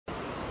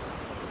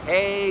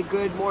Hey,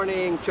 good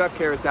morning. Chuck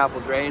here with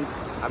Apple Drains.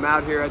 I'm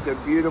out here at the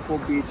beautiful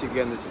beach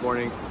again this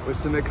morning with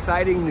some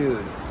exciting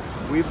news.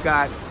 We've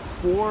got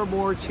 4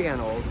 more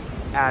channels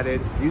added.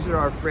 These are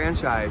our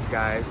franchise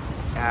guys,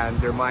 and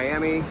they're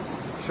Miami,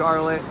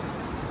 Charlotte,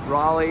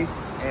 Raleigh,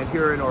 and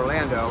here in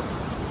Orlando.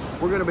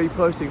 We're going to be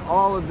posting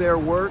all of their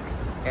work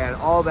and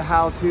all the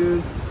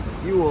how-tos.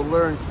 You will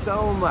learn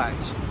so much,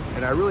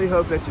 and I really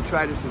hope that you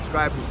try to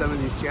subscribe to some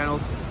of these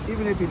channels.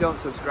 Even if you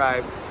don't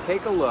subscribe,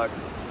 take a look,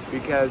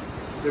 because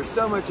there's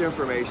so much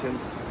information.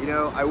 You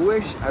know, I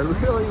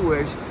really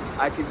wish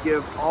I could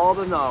give all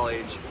the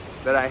knowledge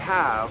that I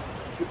have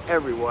to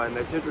everyone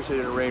that's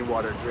interested in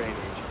rainwater drainage,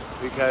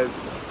 because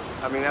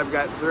I mean, I've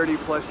got 30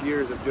 plus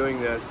years of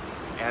doing this,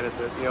 and it's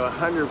a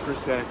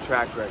 100%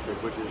 track record,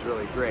 which is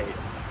really great.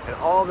 And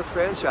all the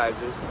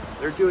franchises,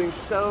 they're doing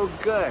so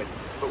good,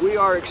 but we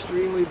are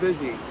extremely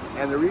busy.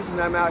 And the reason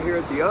I'm out here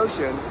at the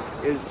ocean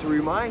is to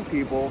remind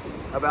people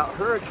about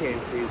hurricane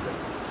season.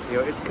 You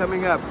know, it's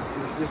coming up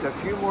in just a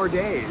few more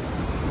days.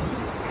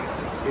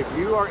 If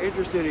you are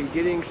interested in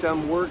getting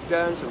some work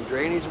done, some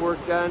drainage work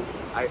done,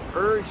 I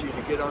urge you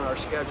to get on our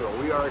schedule.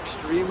 We are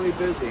extremely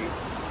busy,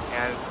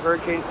 and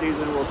hurricane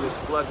season will just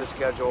flood the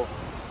schedule,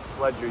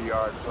 flood your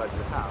yard, flood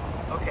your house.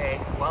 Okay,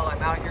 while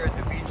I'm out here at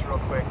the beach real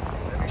quick,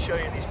 let me show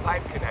you these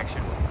pipe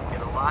connections. I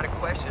get a lot of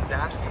questions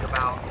asking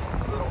about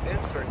the little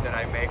insert that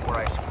I make where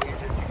I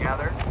squeeze it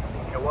together.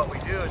 You know, what we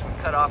do is we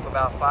cut off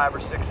about 5 or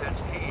 6 inch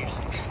piece,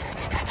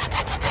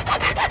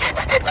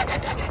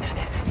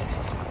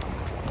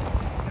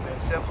 and then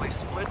simply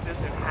split this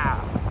in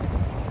half.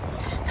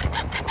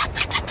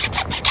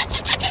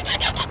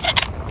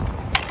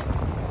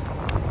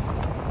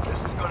 This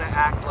is going to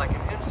act like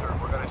an insert.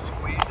 We're going to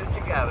squeeze it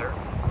together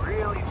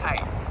really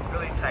tight,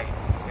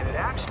 and it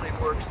actually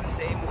works the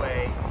same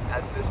way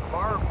as this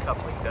barb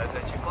coupling does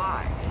that you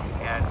buy.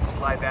 And you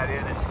slide that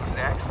in, it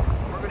connects.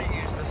 We're going to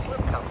use the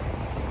slip coupling,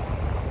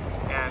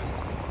 and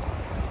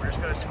we're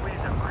just going to squeeze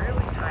it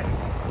really tight.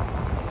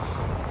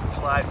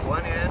 Slide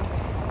one end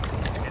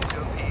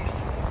into a piece,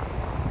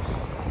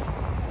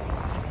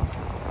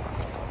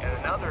 and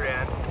another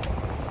end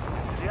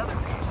into the other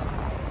piece,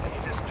 and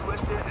you just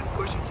twist it and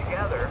push it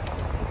together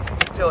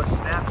until it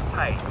snaps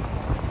tight.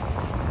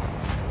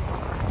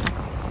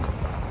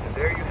 And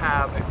there you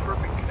have a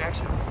perfect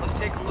connection. Let's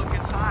take a look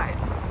inside.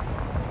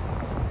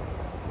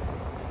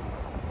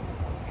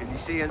 Can you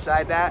see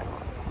inside that?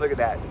 Look at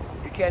that.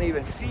 You can't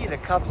even see the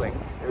coupling.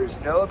 There's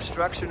no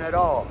obstruction at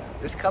all.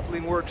 This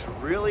coupling works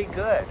really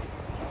good.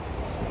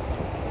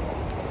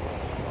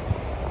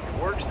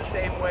 It works the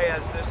same way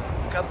as this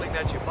coupling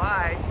that you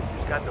buy.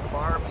 It's got the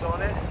barbs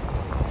on it.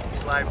 You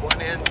slide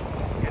one end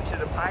into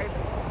the pipe,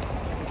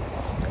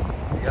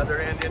 the other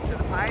end into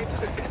the pipe,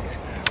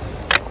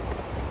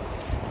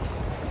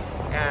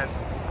 and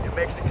it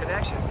makes a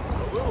connection.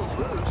 A little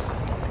loose,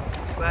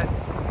 but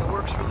it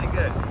works really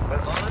good.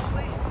 But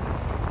honestly,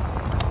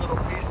 this little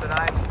piece that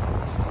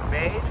I've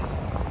made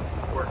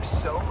works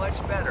so much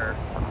better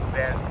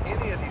than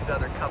any of these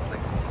other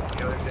couplings.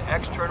 You know, there's an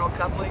external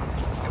coupling.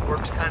 It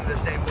works kind of the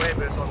same way,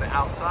 but it's on the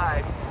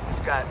outside. It's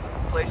got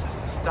places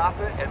to stop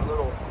it and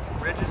little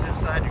ridges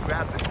inside to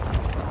grab the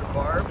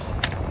barbs.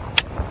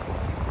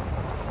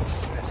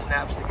 And it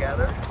snaps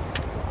together.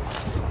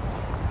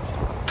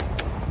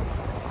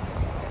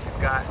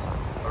 You've got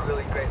a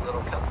really great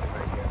little coupling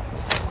right here.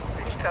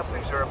 These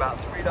couplings are about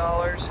 $3,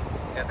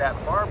 and that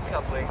barb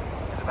coupling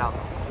is about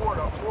 $4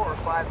 or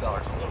 $5,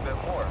 a little bit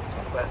more.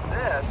 But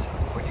this,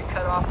 when you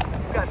cut off,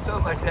 you've got so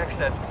much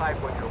excess pipe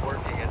when you're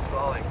working,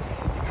 installing.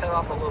 You cut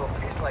off a little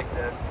piece like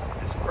this,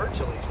 it's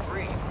virtually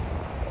free.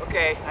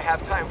 Okay, I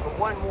have time for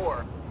one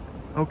more.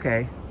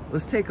 Okay,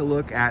 let's take a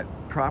look at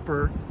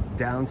proper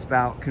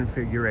downspout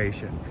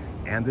configuration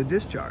and the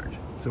discharge.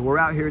 So we're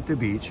out here at the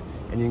beach,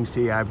 and you can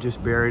see I've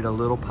just buried a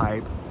little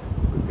pipe.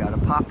 We've got a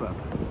pop-up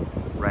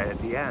right at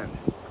the end.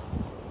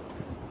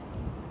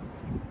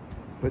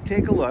 But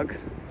take a look.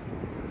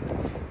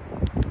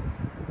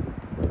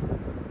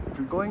 If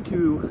you're going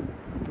to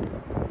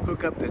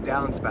hook up the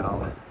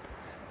downspout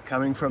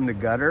coming from the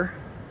gutter,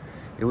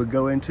 it would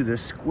go into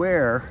this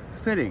square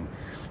fitting,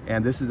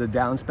 and this is a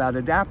downspout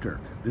adapter.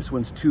 This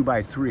one's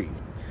 2x3,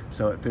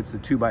 so it fits the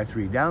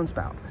 2x3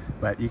 downspout,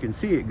 but you can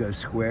see it goes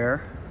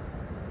square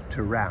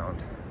to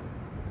round.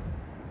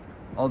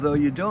 Although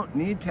you don't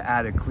need to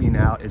add a clean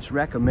out, it's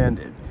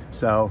recommended.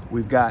 So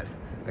we've got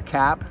a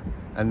cap,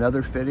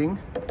 another fitting.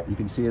 You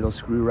can see it'll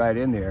screw right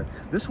in there.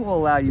 This will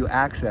allow you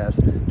access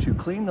to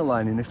clean the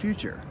line in the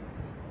future.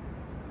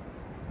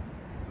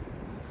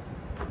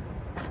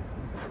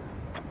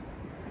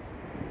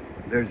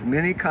 There's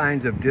many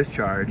kinds of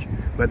discharge,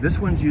 but this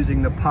one's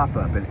using the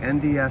pop-up, an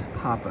NDS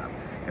pop-up.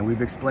 And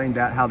we've explained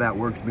how that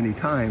works many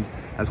times.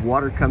 As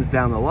water comes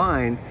down the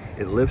line,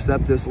 it lifts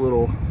up this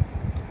little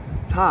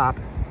top,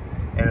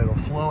 and it'll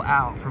flow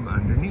out from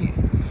underneath.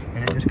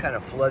 And it just kind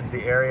of floods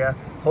the area.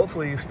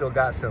 Hopefully you've still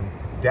got some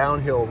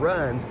downhill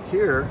run.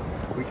 Here,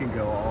 we can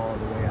go all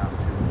the way out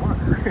to the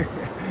water.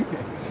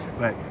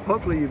 But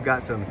hopefully you've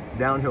got some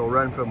downhill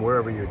run from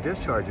wherever you're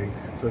discharging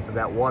so that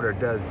that water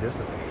does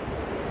dissipate.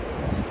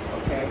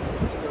 Okay,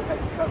 let's go ahead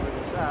and cover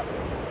this up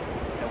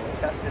and we'll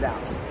test it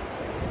out.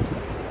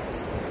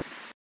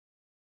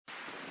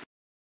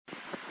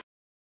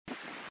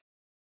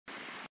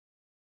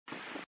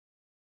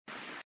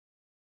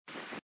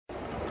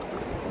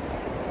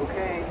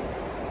 Okay,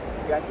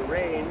 we got the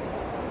rain.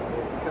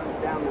 It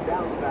comes down the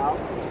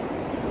downspout.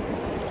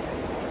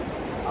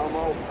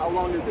 How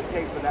long does it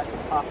take for that to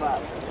pop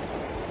up?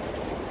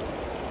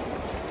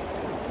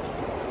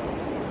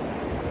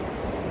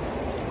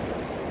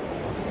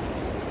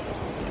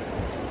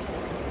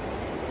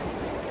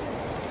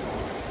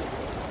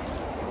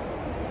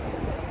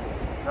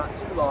 Not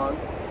too long,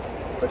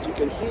 but you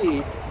can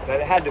see that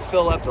it had to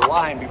fill up the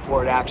line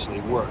before it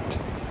actually worked.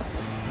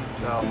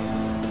 So,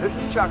 this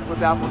is Chuck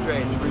with Apple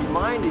Drains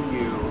reminding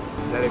you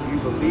that if you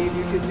believe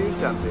you can do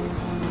something,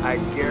 I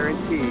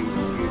guarantee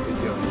you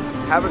can do it.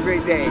 Have a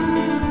great day.